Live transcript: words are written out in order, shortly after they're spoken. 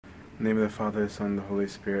In the name of the Father, the Son, and the Holy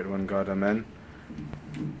Spirit, one God, Amen.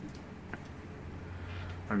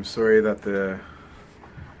 I'm sorry that the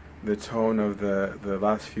tone of the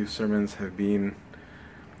last few sermons have been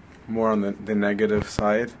more on the negative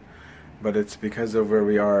side, but it's because of where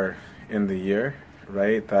we are in the year,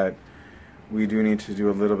 right, that we do need to do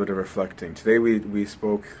a little bit of reflecting. Today we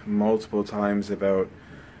spoke multiple times about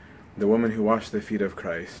the woman who washed the feet of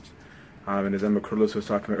Christ. And as Emma Carlos was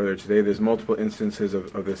talking about earlier today, there's multiple instances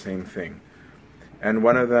of the same thing. And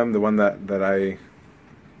one of them, the one that I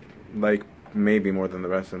like maybe more than the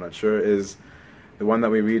rest, I'm not sure, is the one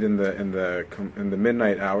that we read in the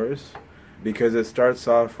midnight hours, because it starts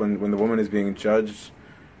off when the woman is being judged.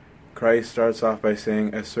 Christ starts off by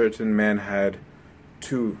saying a certain man had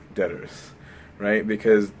two debtors, right?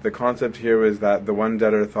 Because the concept here was that the one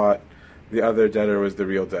debtor thought the other debtor was the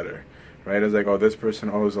real debtor. Right? It's like, oh, this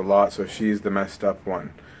person owes a lot, so she's the messed up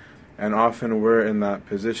one. And often we're in that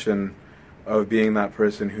position of being that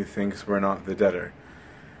person who thinks we're not the debtor.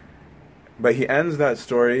 But he ends that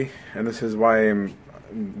story, and this is why I'm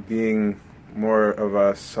being more of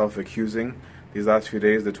a self-accusing these last few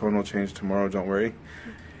days. The tone will change tomorrow, don't worry.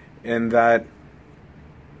 In that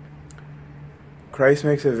Christ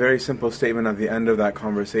makes a very simple statement at the end of that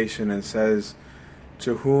conversation and says,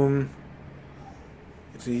 to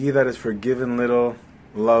he that is forgiven little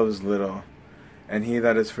loves little, and he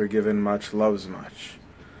that is forgiven much loves much.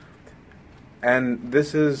 And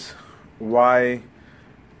this is why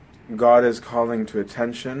God is calling to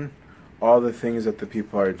attention all the things that the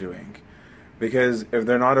people are doing. Because if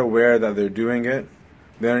they're not aware that they're doing it,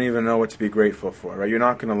 they don't even know what to be grateful for, right? You're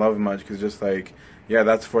not going to love much because just like, yeah,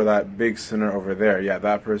 that's for that big sinner over there. Yeah,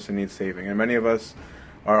 that person needs saving. And many of us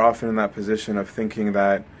are often in that position of thinking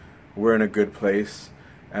that we're in a good place,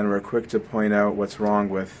 and we're quick to point out what's wrong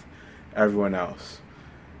with everyone else.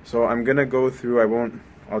 So I'm going to go through,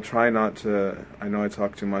 I'll try not to, I know I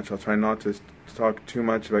talk too much, I'll try not to talk too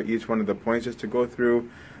much about each one of the points, just to go through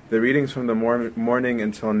the readings from the morning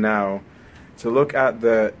until now, to look at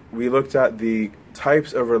we looked at the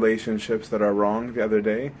types of relationships that are wrong the other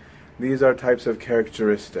day. These are types of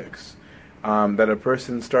characteristics that a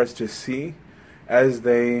person starts to see as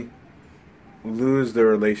they lose their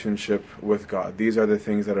relationship with God. These are the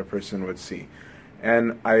things that a person would see.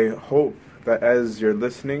 And I hope that as you're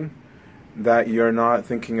listening, that you're not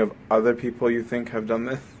thinking of other people you think have done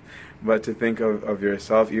this, but to think of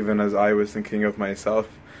yourself, even as I was thinking of myself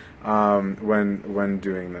when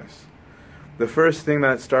doing this. The first thing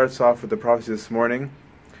that starts off with the prophecy this morning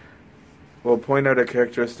will point out a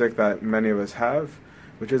characteristic that many of us have,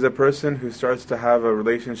 which is a person who starts to have a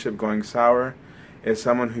relationship going sour is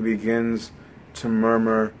someone who begins to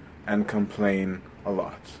murmur and complain a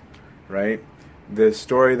lot, right? The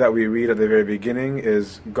story that we read at the very beginning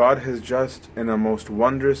is God has just, in a most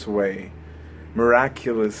wondrous way,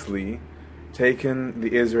 miraculously taken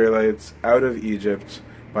the Israelites out of Egypt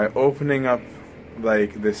by opening up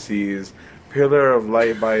like the seas, pillar of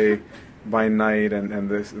light by night, and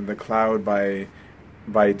the cloud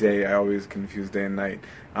by day. I always confuse day and night.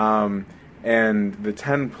 And the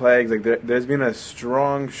 10 plagues, like there's been a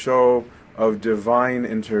strong show of divine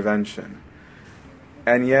intervention.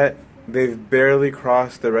 And yet, they've barely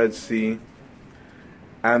crossed the Red Sea,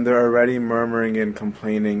 and they're already murmuring and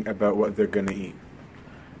complaining about what they're going to eat.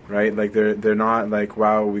 Right? Like, they're not like,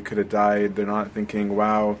 wow, we could have died. They're not thinking,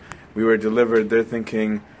 wow, we were delivered. They're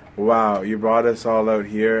thinking, wow, you brought us all out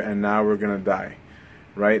here, and now we're going to die.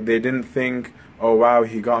 Right? They didn't think, oh, wow,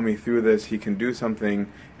 he got me through this, he can do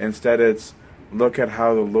something. Instead, it's, look at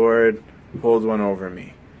how the Lord pulled one over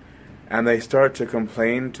me. And they start to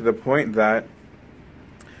complain to the point that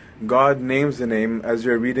God names the name. As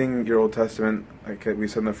you're reading your Old Testament, like we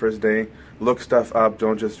said on the first day, look stuff up,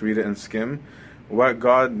 don't just read it and skim. What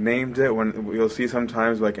God named it, when you'll see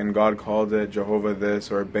sometimes, like, and God called it Jehovah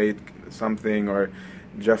this, or Beit something, or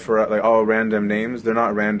Jephthah, like all random names. They're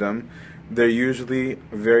not random. They're usually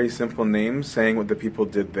very simple names saying what the people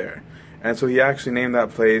did there. And so he actually named that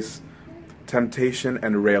place Temptation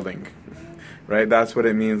and Railing. Right? That's what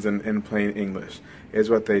it means in plain English, is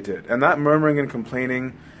what they did. And that murmuring and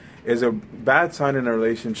complaining is a bad sign in a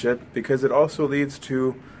relationship, because it also leads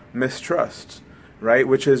to mistrust, right?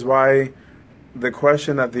 Which is why the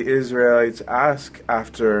question that the Israelites ask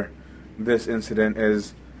after this incident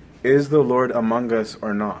is the Lord among us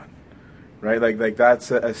or not? Right? Like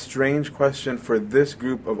that's a strange question for this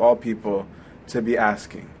group of all people to be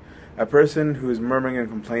asking. A person who is murmuring and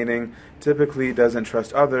complaining typically doesn't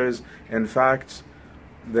trust others. In fact,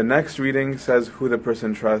 the next reading says who the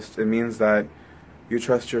person trusts. It means that you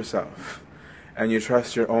trust yourself, and you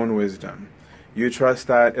trust your own wisdom. You trust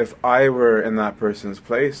that if I were in that person's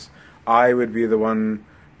place, I would be the one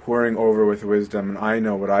pouring over with wisdom, and I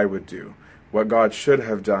know what I would do. What God should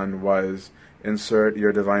have done was insert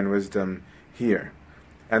your divine wisdom here.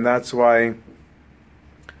 And that's why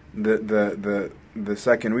the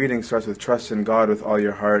second reading starts with trust in God with all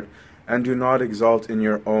your heart and do not exalt in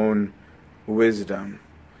your own wisdom.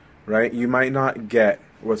 Right? You might not get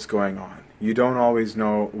what's going on. You don't always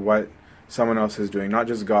know what someone else is doing, not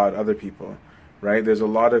just God, other people. Right? There's a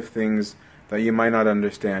lot of things that you might not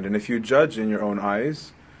understand. And if you judge in your own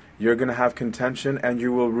eyes, you're going to have contention and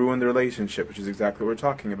you will ruin the relationship, which is exactly what we're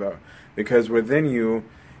talking about. Because within you,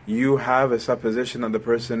 you have a supposition that the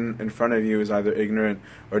person in front of you is either ignorant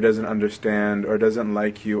or doesn't understand or doesn't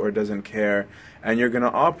like you or doesn't care. And you're going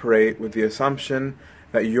to operate with the assumption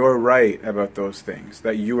that you're right about those things,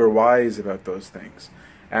 that you are wise about those things.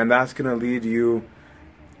 And that's going to lead you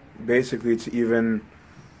basically to even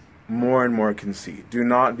more and more conceit. Do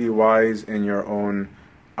not be wise in your own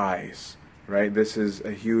eyes. Right? This is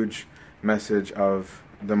a huge message of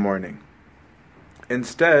the morning.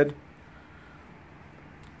 Instead,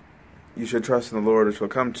 you should trust in the Lord, which we'll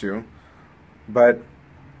come to, but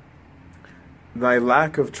my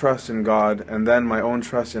lack of trust in God and then my own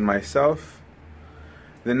trust in myself,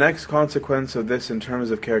 the next consequence of this in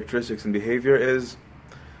terms of characteristics and behavior is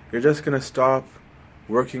you're just going to stop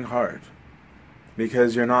working hard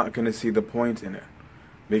because you're not going to see the point in it.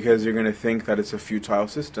 Because you're going to think that it's a futile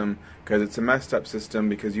system, because it's a messed up system,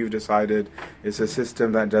 because you've decided it's a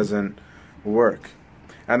system that doesn't work.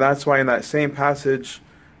 And that's why in that same passage,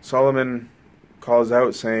 Solomon calls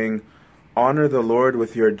out saying, honor the Lord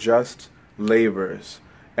with your just labors,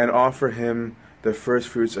 and offer him the first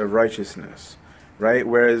fruits of righteousness. Right?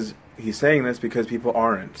 Whereas he's saying this because people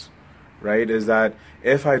aren't. Right? Is that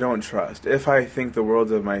if I don't trust, if I think the world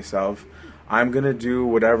of myself, I'm going to do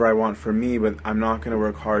whatever I want for me, but I'm not going to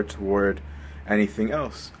work hard toward anything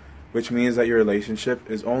else. Which means that your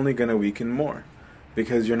relationship is only going to weaken more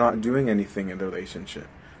because you're not doing anything in the relationship.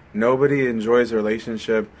 Nobody enjoys a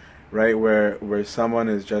relationship, right, where someone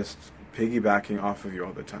is just piggybacking off of you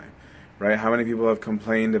all the time. Right? How many people have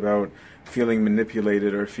complained about feeling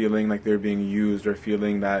manipulated or feeling like they're being used or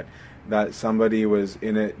feeling that somebody was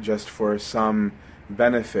in it just for some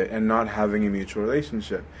benefit and not having a mutual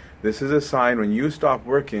relationship? This is a sign when you stop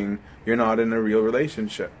working, you're not in a real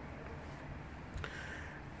relationship.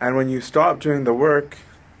 And when you stop doing the work,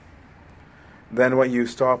 then what you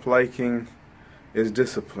stop liking is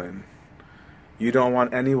discipline. You don't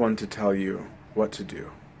want anyone to tell you what to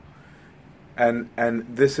do. And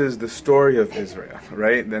this is the story of Israel,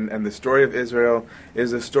 right? And the story of Israel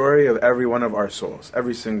is the story of every one of our souls.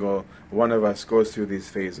 Every single one of us goes through these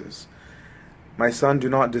phases. My son, do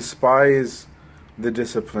not despise the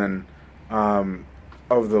discipline of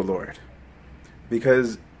the Lord.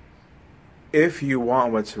 Because if you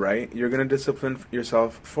want what's right, you're going to discipline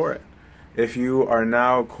yourself for it. If you are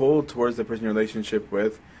now cold towards the person you're in a relationship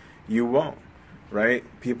with, you won't. Right?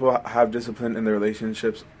 People have discipline in their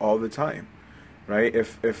relationships all the time. Right?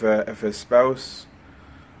 If a spouse,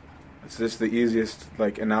 it's just the easiest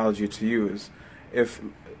analogy to use. If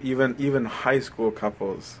even high school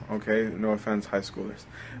couples, okay, no offense, high schoolers,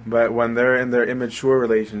 but when they're in their immature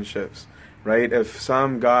relationships, right? If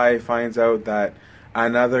some guy finds out that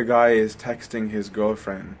another guy is texting his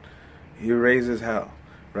girlfriend, he raises hell,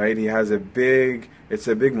 right? He has it's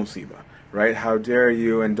a big musiba, right? How dare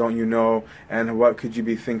you, and don't you know, and what could you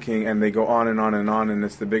be thinking? And they go on and on and on, and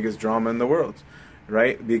it's the biggest drama in the world,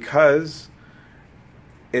 right? Because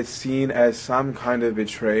it's seen as some kind of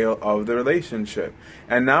betrayal of the relationship.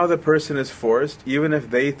 And now the person is forced, even if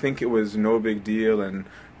they think it was no big deal and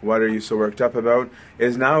what are you so worked up about,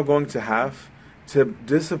 is now going to have to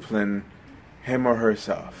discipline him or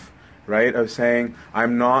herself, right? Of saying,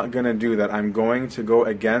 I'm not going to do that. I'm going to go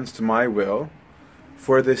against my will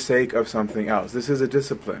for the sake of something else. This is a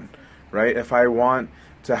discipline, right? If I want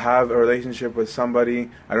to have a relationship with somebody,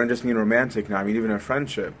 I don't just mean romantic now, I mean even a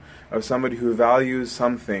friendship, of somebody who values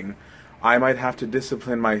something, I might have to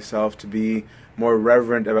discipline myself to be more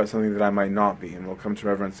reverent about something that I might not be, and we'll come to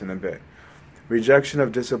reverence in a bit. Rejection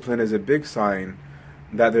of discipline is a big sign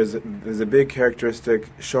that there's a big characteristic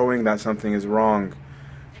showing that something is wrong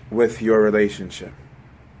with your relationship.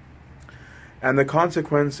 And the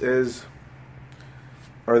consequence is,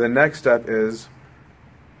 or the next step is,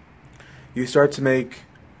 you start to make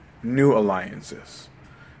new alliances,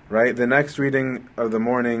 right? The next reading of the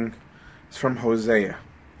morning is from Hosea.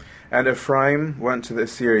 And Ephraim went to the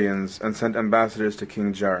Assyrians and sent ambassadors to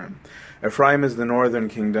King Joram. Ephraim is the northern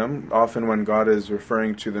kingdom, often when God is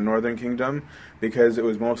referring to the northern kingdom, because it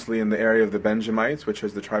was mostly in the area of the Benjamites, which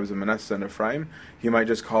is the tribes of Manasseh and Ephraim. He might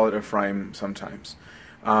just call it Ephraim sometimes.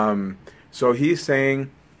 So he's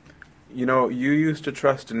saying, you used to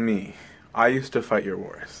trust in me. I used to fight your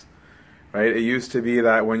wars, right? It used to be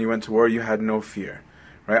that when you went to war, you had no fear,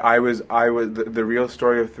 right? I was the real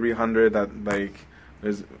story of 300 that like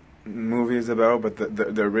there's movies about, but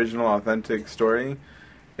the original authentic story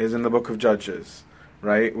is in the book of Judges,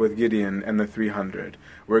 right? With Gideon and the 300,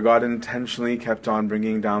 where God intentionally kept on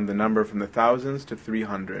bringing down the number from the thousands to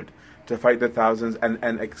 300 to fight the thousands,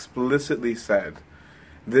 and explicitly said,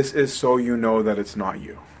 this is so you know that it's not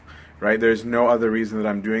you. Right? There's no other reason that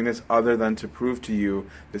I'm doing this other than to prove to you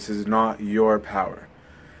this is not your power.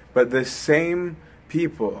 But the same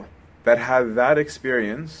people that had that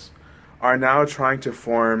experience are now trying to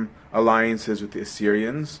form alliances with the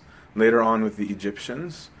Assyrians, later on with the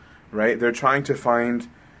Egyptians, right? They're trying to find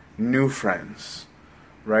new friends,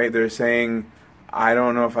 right? They're saying, I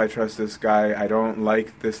don't know if I trust this guy, I don't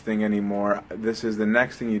like this thing anymore. This is the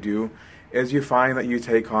next thing you do, is you find that you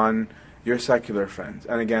take on your secular friends,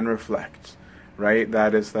 and again reflect, right?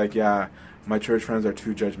 That is like, yeah, my church friends are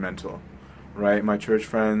too judgmental, right? My church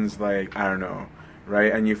friends, like, I don't know,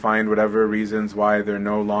 right? And you find whatever reasons why they're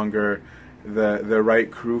no longer the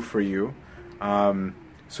right crew for you,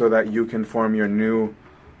 so that you can form your new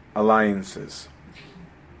alliances.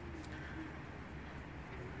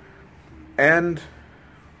 And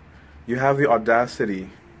you have the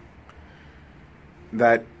audacity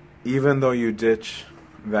that even though you ditch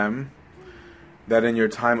them, that in your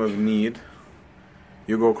time of need,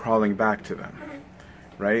 you go crawling back to them,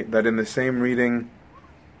 right? That in the same reading,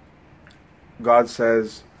 God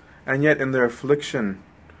says, and yet in their affliction,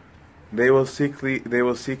 they will seek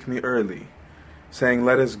me early, saying,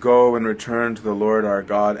 let us go and return to the Lord our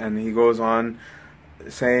God. And he goes on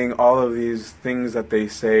saying all of these things that they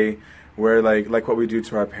say, where like what we do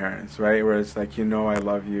to our parents, right? Where it's like, I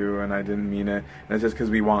love you and I didn't mean it, and it's just because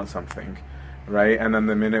we want something. Right? And then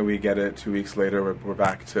the minute we get it, 2 weeks later, we're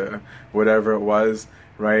back to whatever it was,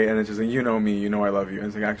 right? And it's just like, you know me, I love you. And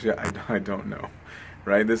it's like, actually, I don't know,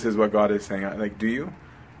 right? This is what God is saying. Like, do you?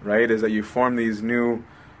 Right? Is that you form these new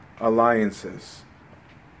alliances.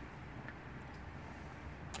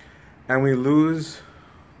 And we lose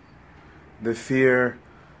the fear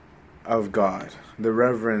of God, the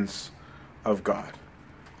reverence of God.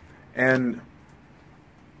 And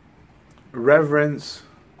reverence,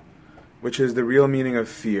 which is the real meaning of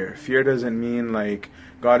fear. Fear doesn't mean like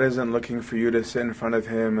God isn't looking for you to sit in front of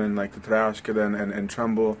him and like and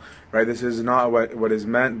tremble, right? This is not what is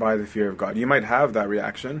meant by the fear of God. You might have that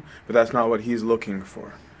reaction, but that's not what he's looking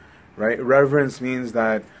for, right? Reverence means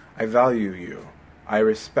that I value you, I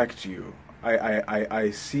respect you,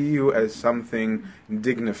 I see you as something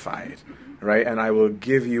dignified, right? And I will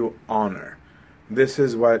give you honor. This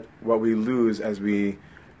is what we lose as we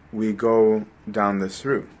go down this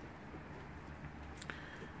route.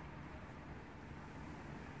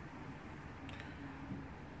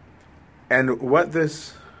 And what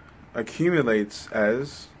this accumulates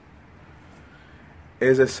as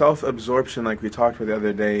is a self-absorption, like we talked about the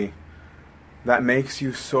other day, that makes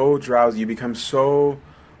you so drowsy. You become so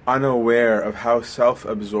unaware of how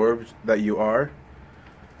self-absorbed that you are,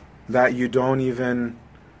 that you don't even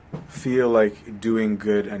feel like doing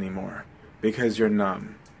good anymore because you're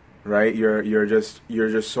numb, right? You're just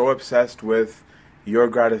so obsessed with your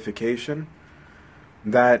gratification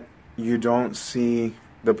that you don't see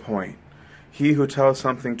the point. He who tells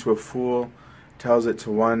something to a fool tells it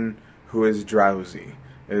to one who is drowsy,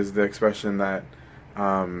 is the expression that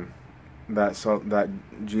that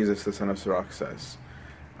Jesus, the son of Sirach, says.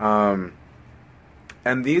 And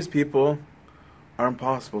these people are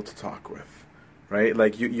impossible to talk with, right?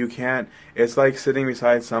 Like you can't. It's like sitting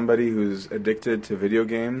beside somebody who's addicted to video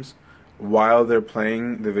games while they're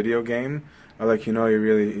playing the video game. Or like,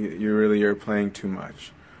 you're playing too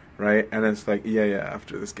much, right? And it's like, yeah,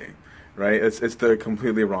 after this game. Right? It's the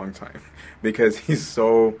completely wrong time, because he's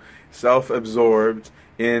so self-absorbed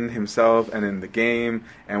in himself and in the game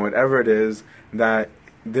and whatever it is that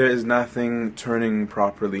there is nothing turning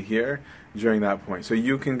properly here during that point. So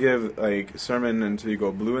you can give like sermon until you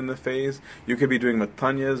go blue in the face. You could be doing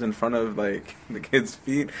matanyas in front of like the kid's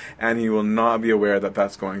feet, and he will not be aware that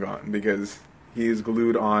that's going on, because he's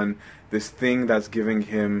glued on this thing that's giving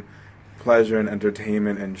him pleasure and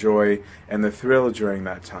entertainment and joy and the thrill during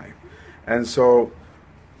that time. And so,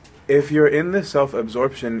 if you're in this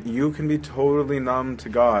self-absorption, you can be totally numb to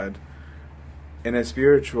God in a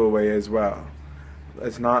spiritual way as well.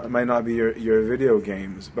 It might not be your video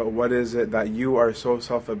games, but what is it that you are so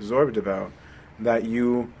self-absorbed about that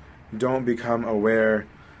you don't become aware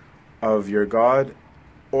of your God,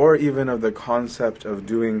 or even of the concept of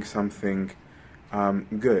doing something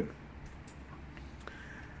good?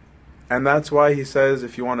 And that's why he says,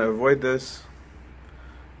 if you want to avoid this,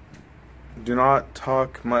 do not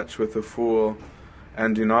talk much with a fool,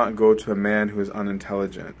 and do not go to a man who is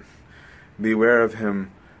unintelligent. Beware of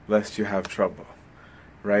him, lest you have trouble.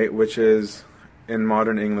 Right? Which is, in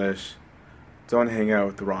modern English, don't hang out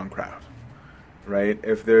with the wrong crowd. Right?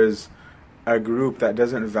 If there's a group that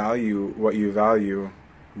doesn't value what you value,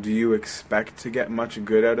 do you expect to get much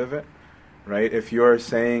good out of it? Right? If you're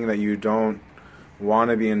saying that you don't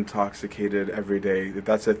want to be intoxicated every day, that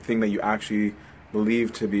that's a thing that you actually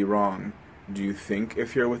believe to be wrong, do you think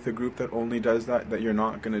if you're with a group that only does that, that you're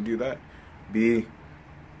not going to do that? Be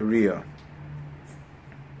real.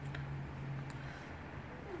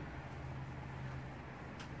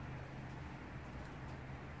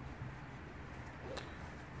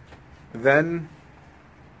 Then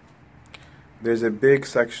there's a big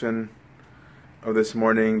section of this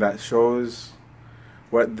morning that shows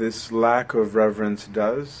what this lack of reverence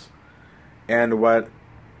does and what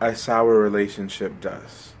a sour relationship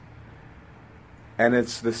does. And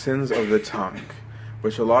it's the sins of the tongue,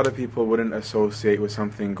 which a lot of people wouldn't associate with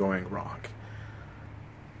something going wrong.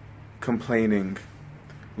 Complaining,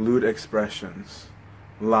 lewd expressions,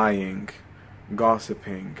 lying,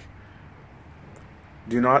 gossiping.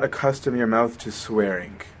 Do not accustom your mouth to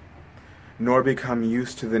swearing, nor become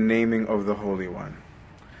used to the naming of the Holy One.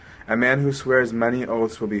 A man who swears many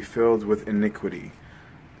oaths will be filled with iniquity.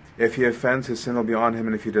 If he offends, his sin will be on him,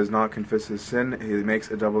 and if he does not confess his sin, he makes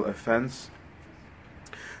a double offense.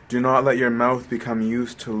 Do not let your mouth become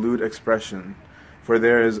used to lewd expression, for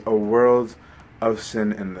there is a world of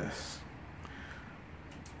sin in this.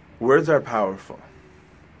 Words are powerful,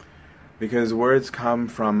 because words come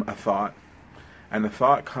from a thought, and a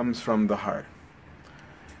thought comes from the heart.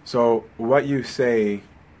 So what you say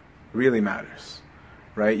really matters.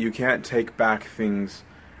 Right? You can't take back things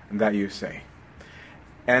that you say.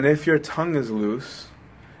 And if your tongue is loose,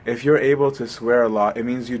 if you're able to swear a lot, it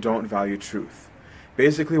means you don't value truth.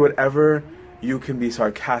 Basically, whatever you can be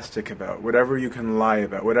sarcastic about, whatever you can lie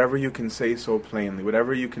about, whatever you can say so plainly,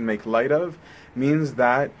 whatever you can make light of, means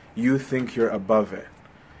that you think you're above it.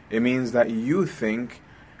 It means that you think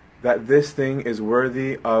that this thing is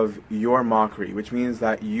worthy of your mockery, which means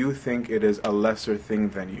that you think it is a lesser thing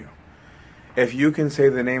than you. If you can say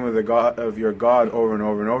the name of the God of your God over and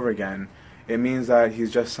over and over again, it means that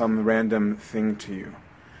he's just some random thing to you.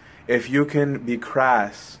 If you can be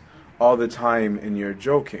crass all the time in your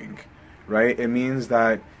joking, right, it means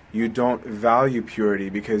that you don't value purity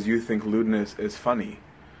because you think lewdness is funny.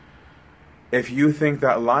 If you think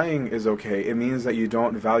that lying is okay, it means that you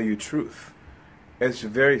don't value truth. It's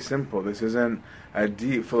very simple. This isn't a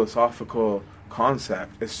deep philosophical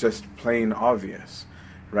concept. It's just plain obvious.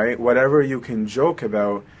 Right? Whatever you can joke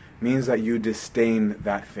about means that you disdain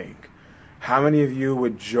that thing. How many of you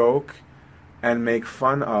would joke and make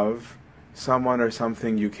fun of someone or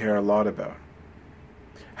something you care a lot about?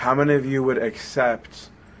 How many of you would accept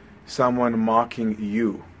someone mocking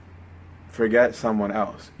you? Forget someone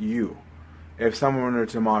else. You. If someone were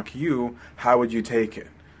to mock you, how would you take it?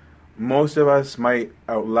 Most of us might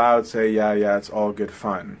out loud say, yeah, it's all good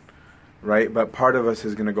fun. Right? But part of us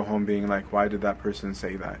is going to go home being like, why did that person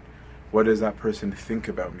say that? What does that person think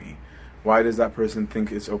about me? Why does that person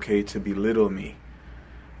think it's okay to belittle me?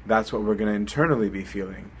 That's what we're going to internally be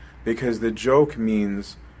feeling. Because the joke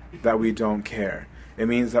means that we don't care. It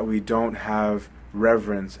means that we don't have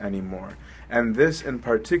reverence anymore. And this in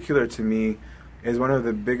particular to me is one of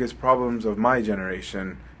the biggest problems of my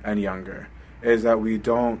generation and younger, is that we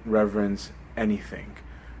don't reverence anything.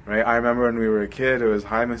 Right? I remember when we were a kid, it was,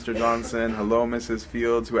 hi, Mr. Johnson, hello, Mrs.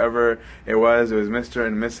 Fields, whoever it was Mr.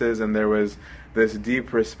 and Mrs., and there was this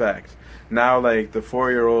deep respect. Now, like, the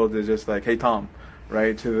 4-year-old is just like, hey, Tom,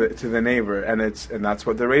 right, to the neighbor, and that's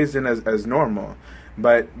what they're raised in as normal.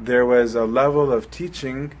 But there was a level of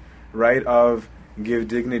teaching, right, of give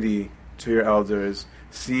dignity to your elders,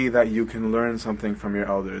 see that you can learn something from your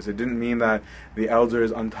elders. It didn't mean that the elder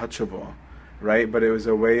is untouchable. Right? But it was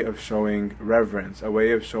a way of showing reverence, a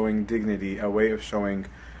way of showing dignity, a way of showing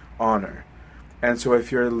honor. And so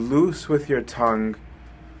if you're loose with your tongue,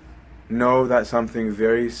 know that something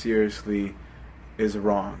very seriously is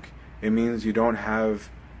wrong. It means you don't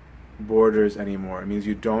have borders anymore. It means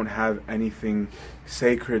you don't have anything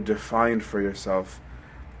sacred defined for yourself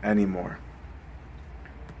anymore.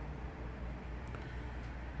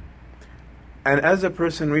 And as a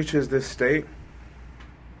person reaches this state,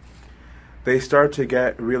 they start to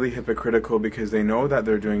get really hypocritical because they know that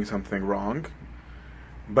they're doing something wrong,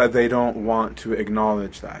 but they don't want to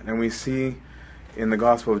acknowledge that. And we see in the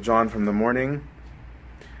Gospel of John from the morning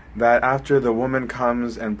that after the woman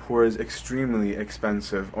comes and pours extremely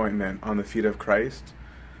expensive ointment on the feet of Christ,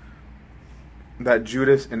 that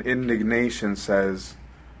Judas in indignation says,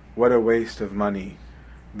 "What a waste of money.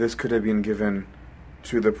 This could have been given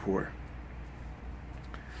to the poor."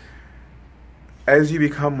 As you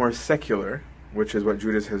become more secular, which is what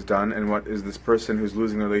Judas has done, and what is this person who's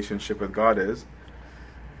losing the relationship with God is,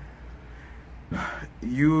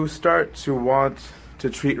 you start to want to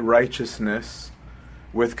treat righteousness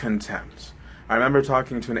with contempt. I remember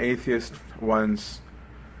talking to an atheist once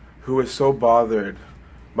who was so bothered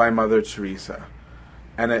by Mother Teresa,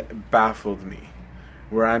 and it baffled me,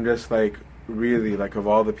 where I'm just like, really, like, of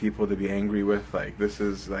all the people to be angry with, like, this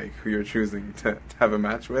is like who you're choosing to have a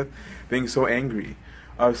match with, being so angry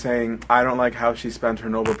of saying, I don't like how she spent her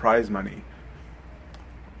Nobel Prize money.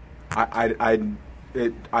 I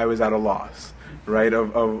was at a loss, right,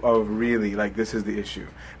 of really, like, this is the issue.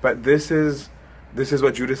 But this is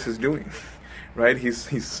what Judas is doing, right?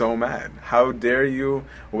 He's so mad. How dare you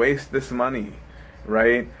waste this money,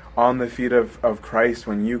 right, on the feet of Christ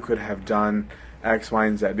when you could have done X, Y,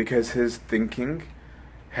 and Z? Because his thinking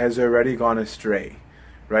has already gone astray,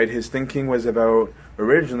 right? His thinking was about,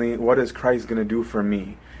 originally, what is Christ going to do for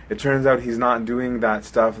me? It turns out he's not doing that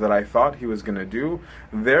stuff that I thought he was going to do.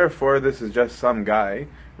 Therefore, this is just some guy,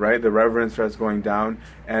 right? The reverence starts going down,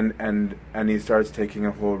 and he starts taking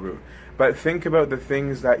a whole route. But think about the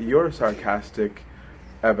things that you're sarcastic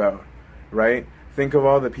about, right? Think of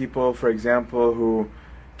all the people, for example, who,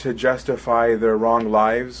 to justify their wrong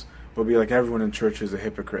lives, will be like, everyone in church is a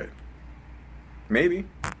hypocrite. Maybe.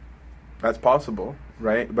 That's possible,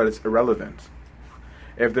 right? But it's irrelevant.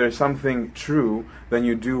 If there's something true, then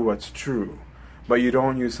you do what's true. But you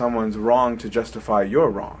don't use someone's wrong to justify your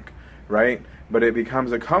wrong, right? But it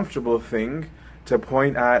becomes a comfortable thing to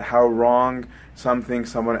point at how wrong something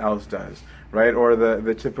someone else does, right? Or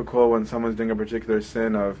the typical, when someone's doing a particular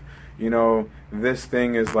sin of, this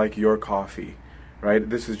thing is like your coffee, right?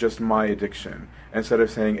 This is just my addiction. Instead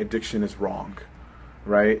of saying addiction is wrong,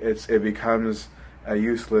 right? It becomes a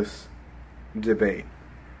useless debate.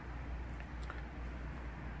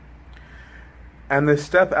 And the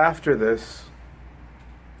step after this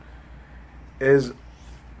is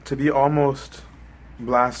to be almost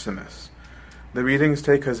blasphemous. The readings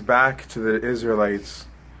take us back to the Israelites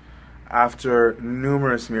after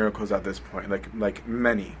numerous miracles at this point, like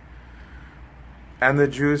many. And the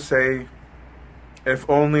Jews say, if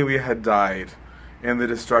only we had died in the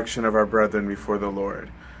destruction of our brethren before the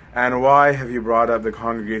Lord. And why have you brought up the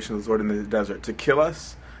congregation of the Lord in the desert? To kill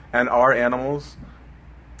us and our animals?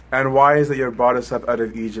 And why is it you have brought us up out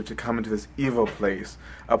of Egypt to come into this evil place,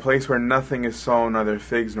 a place where nothing is sown, neither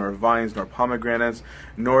figs, nor vines, nor pomegranates,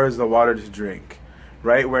 nor is the water to drink?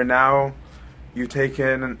 Right? Where now you take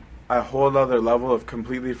in a whole other level of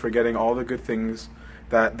completely forgetting all the good things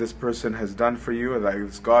that this person has done for you, or that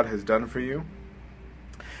this God has done for you.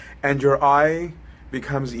 And your eye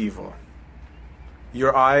becomes evil.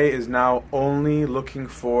 Your eye is now only looking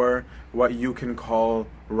for what you can call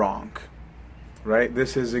wrong. Right?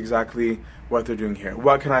 This is exactly what they're doing here.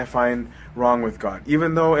 What can I find wrong with God?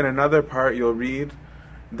 Even though in another part you'll read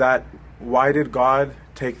that, why did God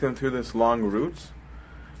take them through this long route?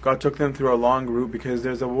 God took them through a long route because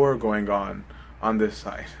there's a war going on this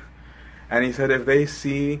side. And he said if they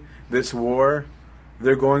see this war,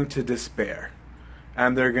 they're going to despair.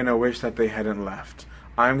 And they're going to wish that they hadn't left.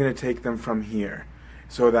 I'm going to take them from here,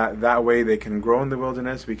 so that way they can grow in the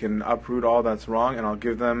wilderness, we can uproot all that's wrong, and I'll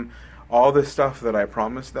give them all the stuff that I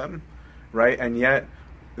promised them, right? And yet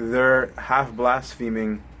they're half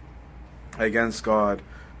blaspheming against God,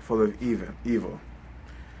 full of evil.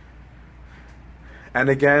 And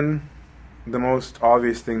again, the most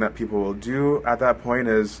obvious thing that people will do at that point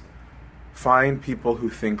is find people who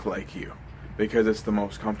think like you, because it's the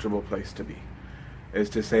most comfortable place to be. Is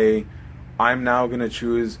to say, I'm now going to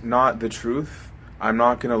choose not the truth, I'm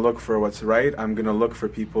not going to look for what's right, I'm going to look for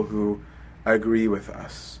people who agree with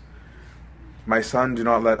us. My son, do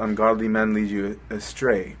not let ungodly men lead you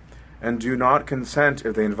astray, and do not consent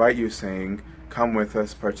if they invite you, saying, come with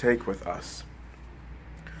us, partake with us.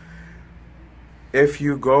 If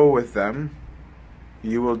you go with them,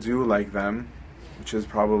 you will do like them, which is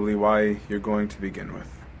probably why you're going to begin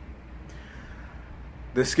with.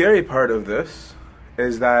 The scary part of this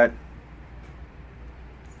is that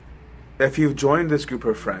if you've joined this group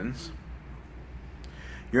of friends,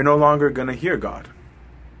 you're no longer going to hear God,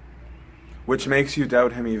 which makes you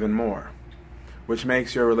doubt him even more, which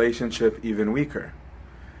makes your relationship even weaker,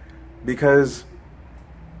 because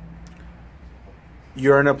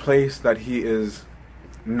you're in a place that he is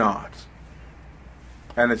not.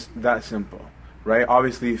 And it's that simple. right?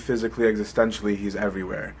 Obviously, physically, existentially, he's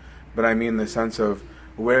everywhere. But I mean the sense of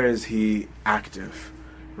where is he active,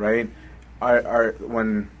 right?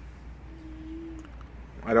 When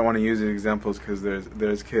I don't want to use examples because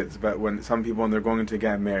there's kids, but when some people, when they're going to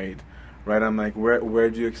get married, right? I'm like, where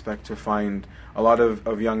do you expect to find a lot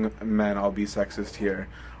of young men? I'll be sexist here.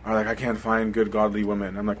 Are like, I can't find good godly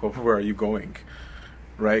women. I'm like, well, where are you going,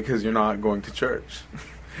 right? Because you're not going to church.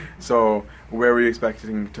 So where were you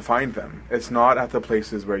expecting to find them? It's not at the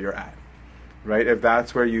places where you're at, right? If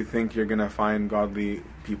that's where you think you're gonna find godly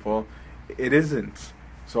people, it isn't.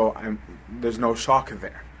 So there's no shock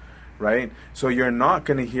there, right? So you're not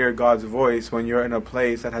gonna hear God's voice when you're in a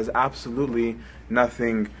place that has absolutely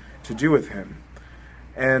nothing to do with Him.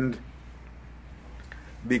 And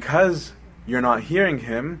because you're not hearing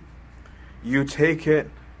Him, you take it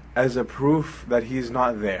as a proof that He's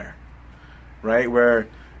not there, right? Where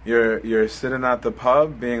you're sitting at the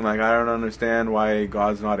pub being like, I don't understand why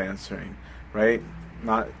God's not answering, right?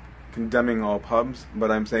 Not condemning all pubs, but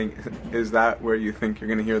I'm saying, is that where you think you're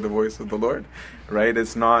going to hear the voice of the Lord, right?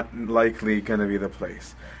 It's not likely going to be the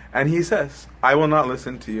place. And He says, I will not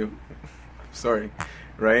listen to you. Sorry,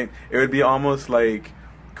 right? It would be almost like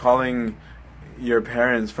calling your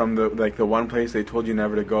parents from the one place they told you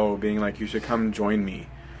never to go, being like, you should come join me,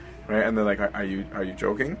 right? And they're like, are you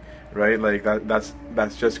joking, right? Like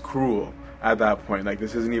that's just cruel at that point. Like,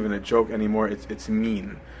 this isn't even a joke anymore. It's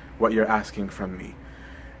mean what you're asking from me.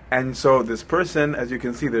 And so this person, as you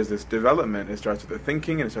can see, there's this development. It starts with a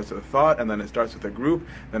thinking, and it starts with a thought, and then it starts with a group,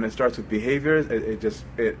 then it starts with behaviors.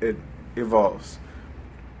 It evolves,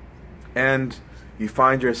 and you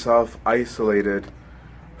find yourself isolated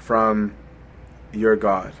from your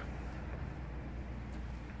God.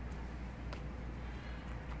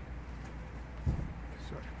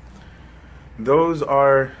 Those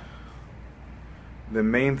are the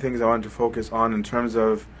main things I want to focus on in terms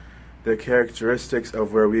of the characteristics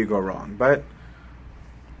of where we go wrong. But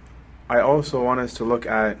I also want us to look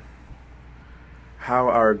at how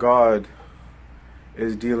our God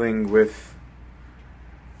is dealing with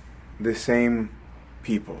the same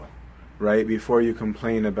people, right? Before you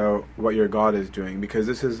complain about what your God is doing, because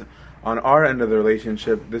this is on our end of the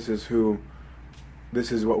relationship, this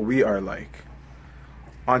is what we are like.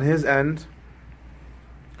 On His end,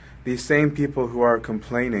 these same people who are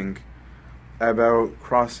complaining about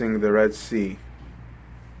crossing the Red Sea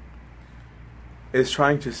is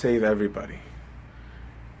trying to save everybody,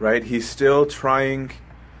 right? He's still trying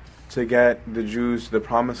to get the Jews to the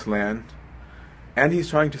Promised Land, and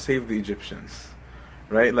He's trying to save the Egyptians,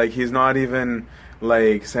 right? Like, He's not even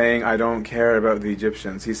like saying, I don't care about the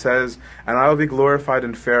Egyptians. He says, and I will be glorified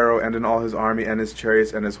in Pharaoh and in all his army and his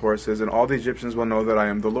chariots and his horses, and all the Egyptians will know that I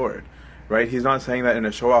am the Lord, right? He's not saying that in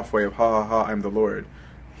a show-off way of, ha ha ha, I'm the Lord.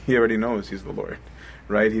 He already knows He's the Lord,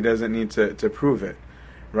 right? He doesn't need to prove it,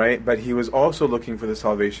 right? But He was also looking for the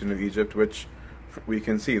salvation of Egypt, which we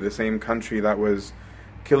can see, the same country that was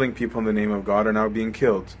killing people in the name of God are now being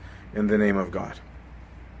killed in the name of God.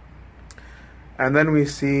 And then we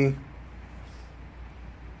see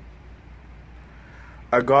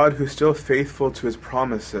a God who's still faithful to His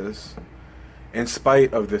promises in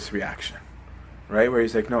spite of this reaction, right? Where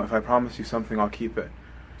He's like, no, if I promise you something, I'll keep it.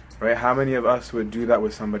 Right? How many of us would do that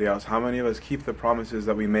with somebody else? How many of us keep the promises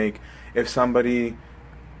that we make if somebody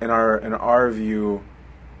in our view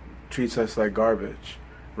treats us like garbage?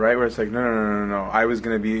 Right? Where it's like, no. I was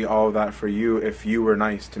going to be all of that for you if you were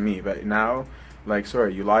nice to me. But now, like,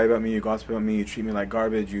 sorry, you lie about me, you gossip about me, you treat me like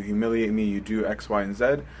garbage, you humiliate me, you do X, Y, and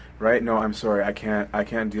Z. Right? No, I'm sorry, I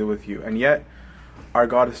can't deal with you. And yet, our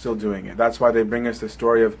God is still doing it. That's why they bring us the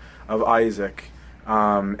story of Isaac,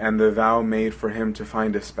 and the vow made for him to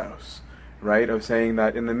find a spouse, right? Of saying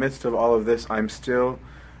that in the midst of all of this, I'm still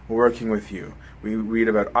working with you. We read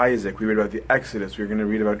about Isaac, we read about the Exodus, we're going to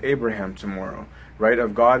read about Abraham tomorrow, right?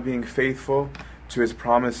 Of God being faithful to His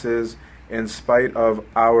promises in spite of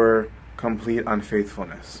our complete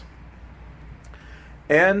unfaithfulness.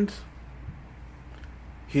 And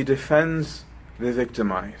He defends the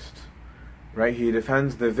victimized, right? He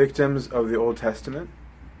defends the victims of the Old Testament,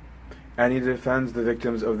 and He defends the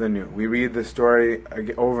victims of the New. We read the story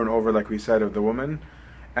over and over, like we said, of the woman,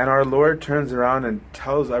 and our Lord turns around and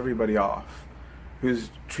tells everybody off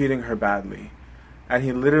who's treating her badly. And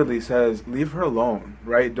He literally says, leave her alone,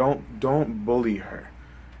 right? Don't bully her,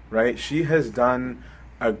 right? She has done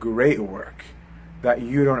a great work that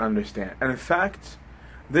you don't understand. And in fact,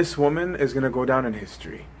 this woman is going to go down in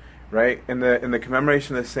history, right? In the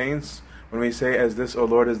commemoration of the saints, when we say, as this, O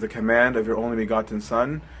Lord, is the command of your only begotten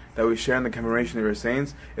Son, that we share in the commemoration of your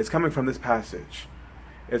saints, it's coming from this passage.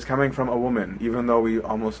 It's coming from a woman, even though we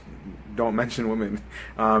almost don't mention women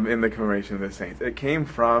in the commemoration of the saints. It came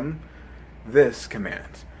from this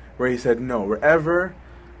command, where he said, no, wherever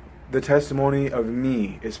the testimony of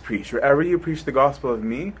me is preached, wherever you preach the gospel of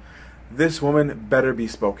me, this woman better be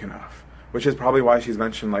spoken of. Which is probably why she's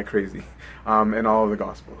mentioned like crazy in all of the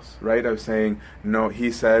gospels, right? Of saying, no, he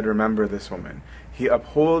said, remember this woman. He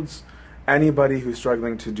upholds anybody who's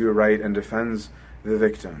struggling to do right and defends the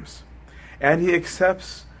victims. And he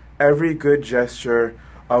accepts every good gesture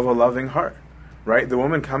of a loving heart, right? The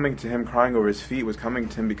woman coming to him crying over his feet was coming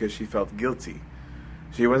to him because she felt guilty.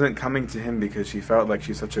 She wasn't coming to him because she felt like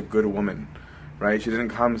she's such a good woman, right? She didn't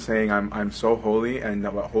come saying, I'm so holy, and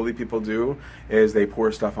what holy people do is they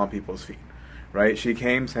pour stuff on people's feet, right? She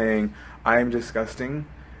came saying, I am disgusting,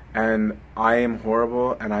 and I am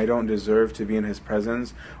horrible, and I don't deserve to be in his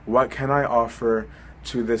presence. What can I offer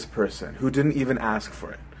to this person who didn't even ask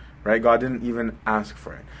for it, right? God didn't even ask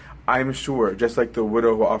for it. I'm sure, just like the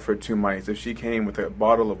widow who offered 2 mites, if she came with a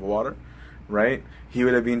bottle of water, right, he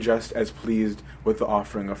would have been just as pleased with the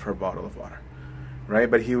offering of her bottle of water, right?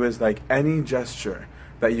 But he was like, any gesture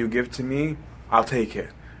that you give to me, I'll take it,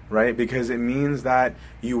 right? Because it means that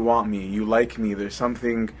you want me, you like me, there's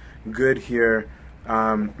something good here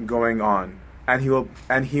going on.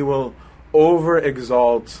 And he will over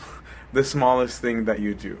exalt the smallest thing that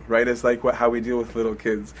you do, right? It's like how we deal with little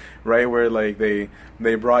kids, right? Where like they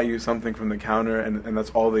brought you something from the counter and that's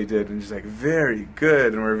all they did, and just like, very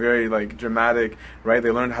good, and we're very like dramatic, right?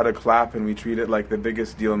 They learned how to clap and we treat it like the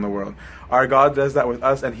biggest deal in the world. Our God does that with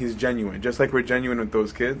us, and he's genuine, just like we're genuine with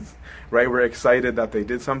those kids, right? We're excited that they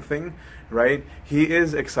did something, right? He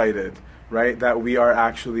is excited, right, that we are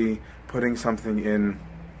actually putting something in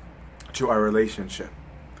to our relationship.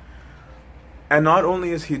 And not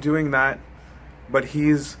only is he doing that, but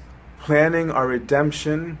he's planning our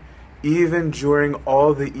redemption even during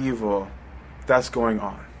all the evil that's going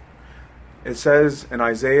on. It says in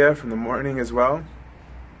Isaiah from the morning as well,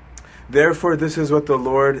 therefore this is what the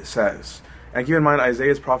Lord says. And keep in mind,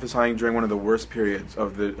 Isaiah is prophesying during one of the worst periods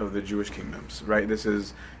of the Jewish kingdoms, right?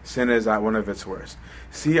 Sin is at one of its worst.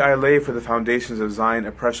 See, I lay for the foundations of Zion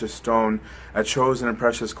a precious stone, a chosen and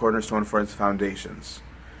precious cornerstone for its foundations,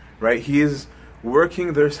 right? He is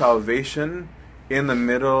working their salvation in the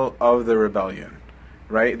middle of the rebellion,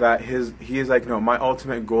 right? That he is like, no, my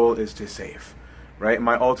ultimate goal is to save, right?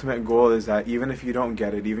 My ultimate goal is that even if you don't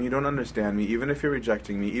get it, even if you don't understand me, even if you're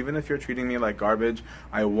rejecting me, even if you're treating me like garbage,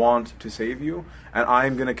 I want to save you, and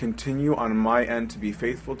I'm going to continue on my end to be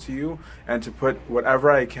faithful to you and to put whatever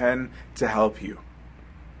I can to help you.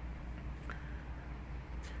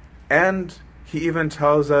 And he even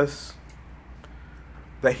tells us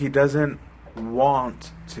that he doesn't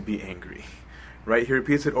want to be angry, right? He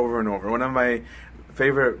repeats it over and over. One of my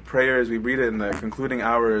favorite prayers, we read it in the concluding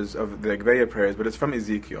hours of the Agbeya prayers, but it's from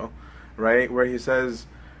Ezekiel, right? Where he says,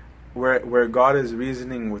 where God is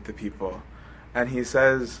reasoning with the people, and he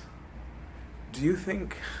says, do you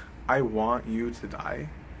think I want you to die?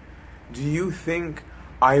 Do you think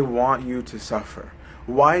I want you to suffer?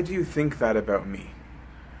 Why do you think that about me?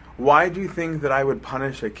 Why do you think that I would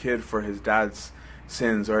punish a kid for his dad's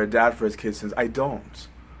sins or a dad for his kid's sins? I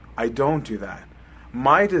don't do that.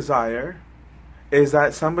 My desire is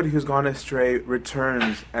that somebody who's gone astray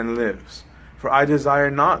returns and lives. For I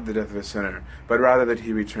desire not the death of a sinner, but rather that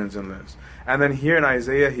he returns and lives. And then here in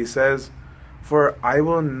Isaiah he says, for I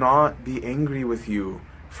will not be angry with you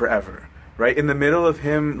forever. Right? In the middle of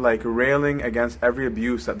him like railing against every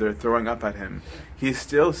abuse that they're throwing up at him, he's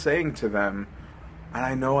still saying to them, and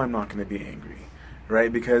I know I'm not going to be angry,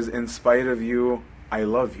 right? Because in spite of you, I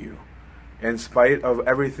love you. In spite of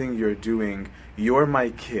everything you're doing, you're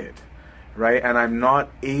my kid, right? And I'm not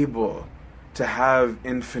able to have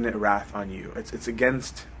infinite wrath on you. It's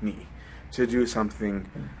against me to do something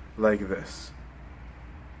like this.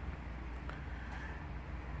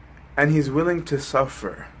 And he's willing to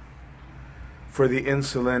suffer for the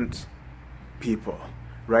insolent people,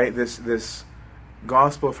 right? This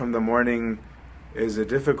gospel from the morning is a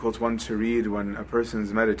difficult one to read when a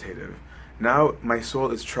person's meditative. Now my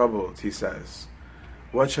soul is troubled, he says.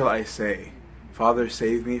 What shall I say? Father,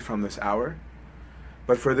 save me from this hour?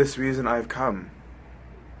 But for this reason I've come.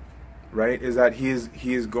 Right? Is that he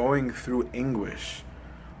is going through anguish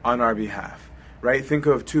on our behalf. Right? Think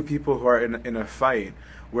of two people who are in a fight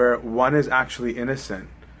where one is actually innocent,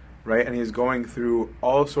 right? And he's going through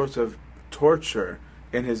all sorts of torture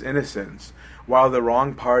in his innocence, while the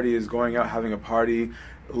wrong party is going out having a party,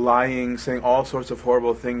 lying, saying all sorts of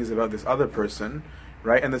horrible things about this other person,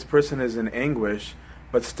 right? And this person is in anguish,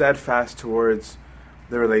 but steadfast towards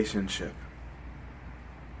the relationship.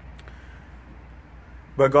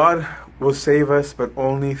 But God will save us, but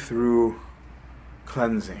only through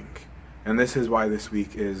cleansing. And this is why this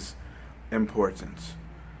week is important.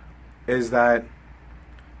 Is that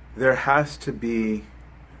there has to be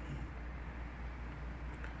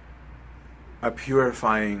a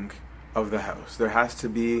purifying of the house. There has to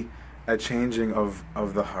be a changing of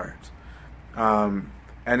the heart.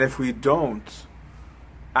 And if we don't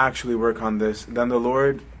actually work on this, then the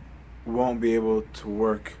Lord won't be able to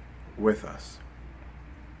work with us.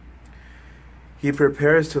 He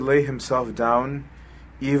prepares to lay himself down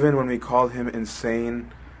even when we call him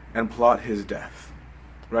insane and plot his death.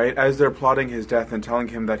 Right? As they're plotting his death and telling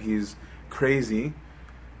him that he's crazy,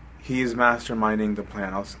 he's masterminding the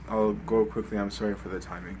plan. I'll go quickly, I'm sorry for the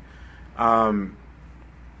timing.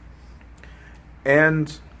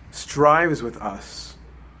 And strives with us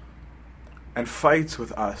and fights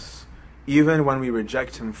with us even when we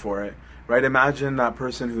reject him for it. Right? Imagine that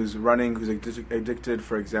person who's running, who's addicted,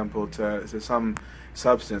 for example, to some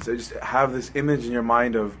substance. Just have this image in your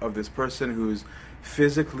mind of this person who's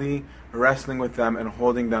physically wrestling with them and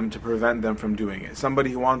holding them to prevent them from doing it.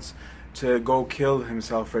 Somebody who wants to go kill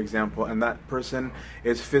himself, for example, and that person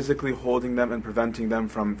is physically holding them and preventing them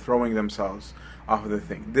from throwing themselves off of the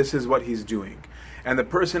thing. This is what he's doing. And the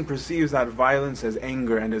person perceives that violence as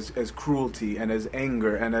anger and as cruelty and as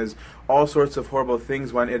anger and as all sorts of horrible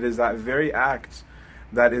things, when it is that very act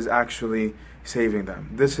that is actually saving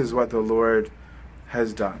them. This is what the Lord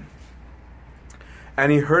has done.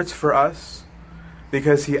 And he hurts for us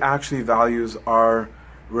because he actually values our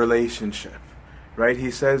relationship. Right?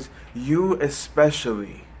 He says, "You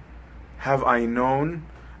especially have I known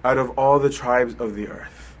out of all the tribes of the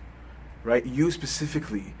earth." Right? You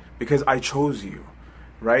specifically, because I chose you.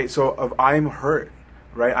 Right? So I'm hurt.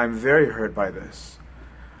 Right? I'm very hurt by this.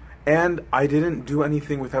 And I didn't do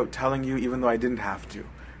anything without telling you, even though I didn't have to.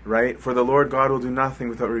 Right? For the Lord God will do nothing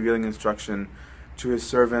without revealing instruction to his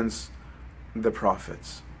servants, the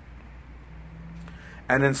prophets.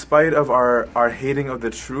 And in spite of our hating of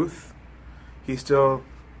the truth, he still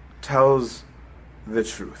tells the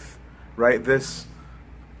truth. Right? This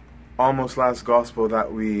almost last gospel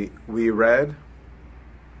that we read,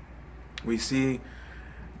 we see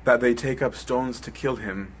that they take up stones to kill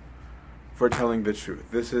him for telling the truth.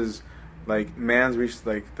 This is like man's reached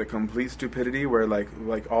like the complete stupidity where like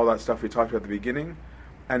all that stuff we talked about at the beginning,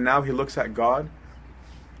 and now he looks at God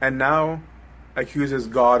and now accuses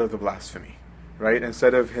God of the blasphemy. Right?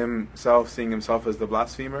 Instead of himself seeing himself as the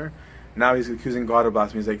blasphemer, now he's accusing God of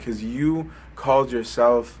blasphemy. He's like, because you called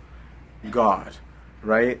yourself God.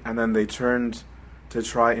 Right? And then they turned to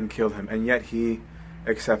try and kill him, and yet he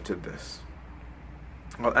accepted this.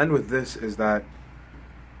 I'll end with this, is that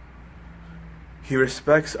he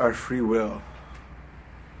respects our free will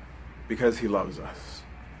because he loves us.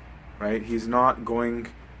 Right? He's not going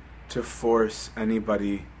to force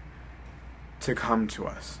anybody to come to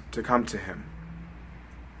us, to come to him.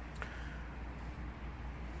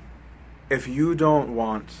 If you don't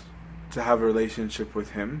want to have a relationship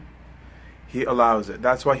with him, he allows it.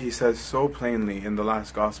 That's why he says so plainly in the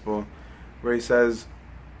last gospel, where he says,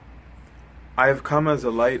 "I have come as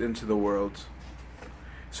a light into the world,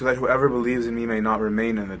 so that whoever believes in me may not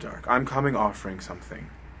remain in the dark." I'm coming offering something.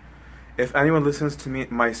 If anyone listens to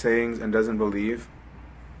my sayings and doesn't believe,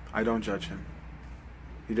 I don't judge him.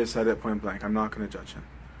 He just said it point blank. I'm not going to judge him.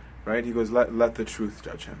 Right? He goes, let the truth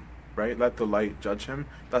judge him. Right? Let the light judge him.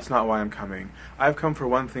 That's not why I'm coming. I've come for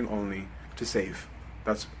one thing only, to save.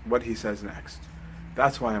 That's what he says next.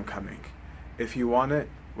 That's why I'm coming. If you want it,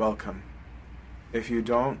 welcome. If you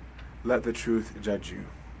don't, let the truth judge you.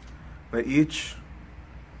 Let each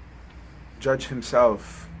judge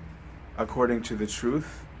himself according to the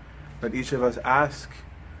truth. Let each of us ask,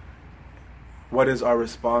 what is our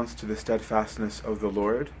response to the steadfastness of the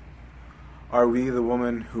Lord? Are we the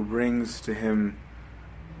woman who brings to him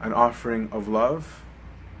an offering of love?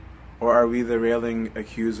 Or are we the railing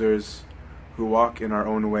accusers who walk in our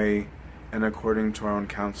own way and according to our own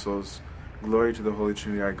counsels? Glory to the Holy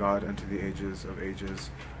Trinity, our God, and to the ages of ages.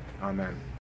 Amen.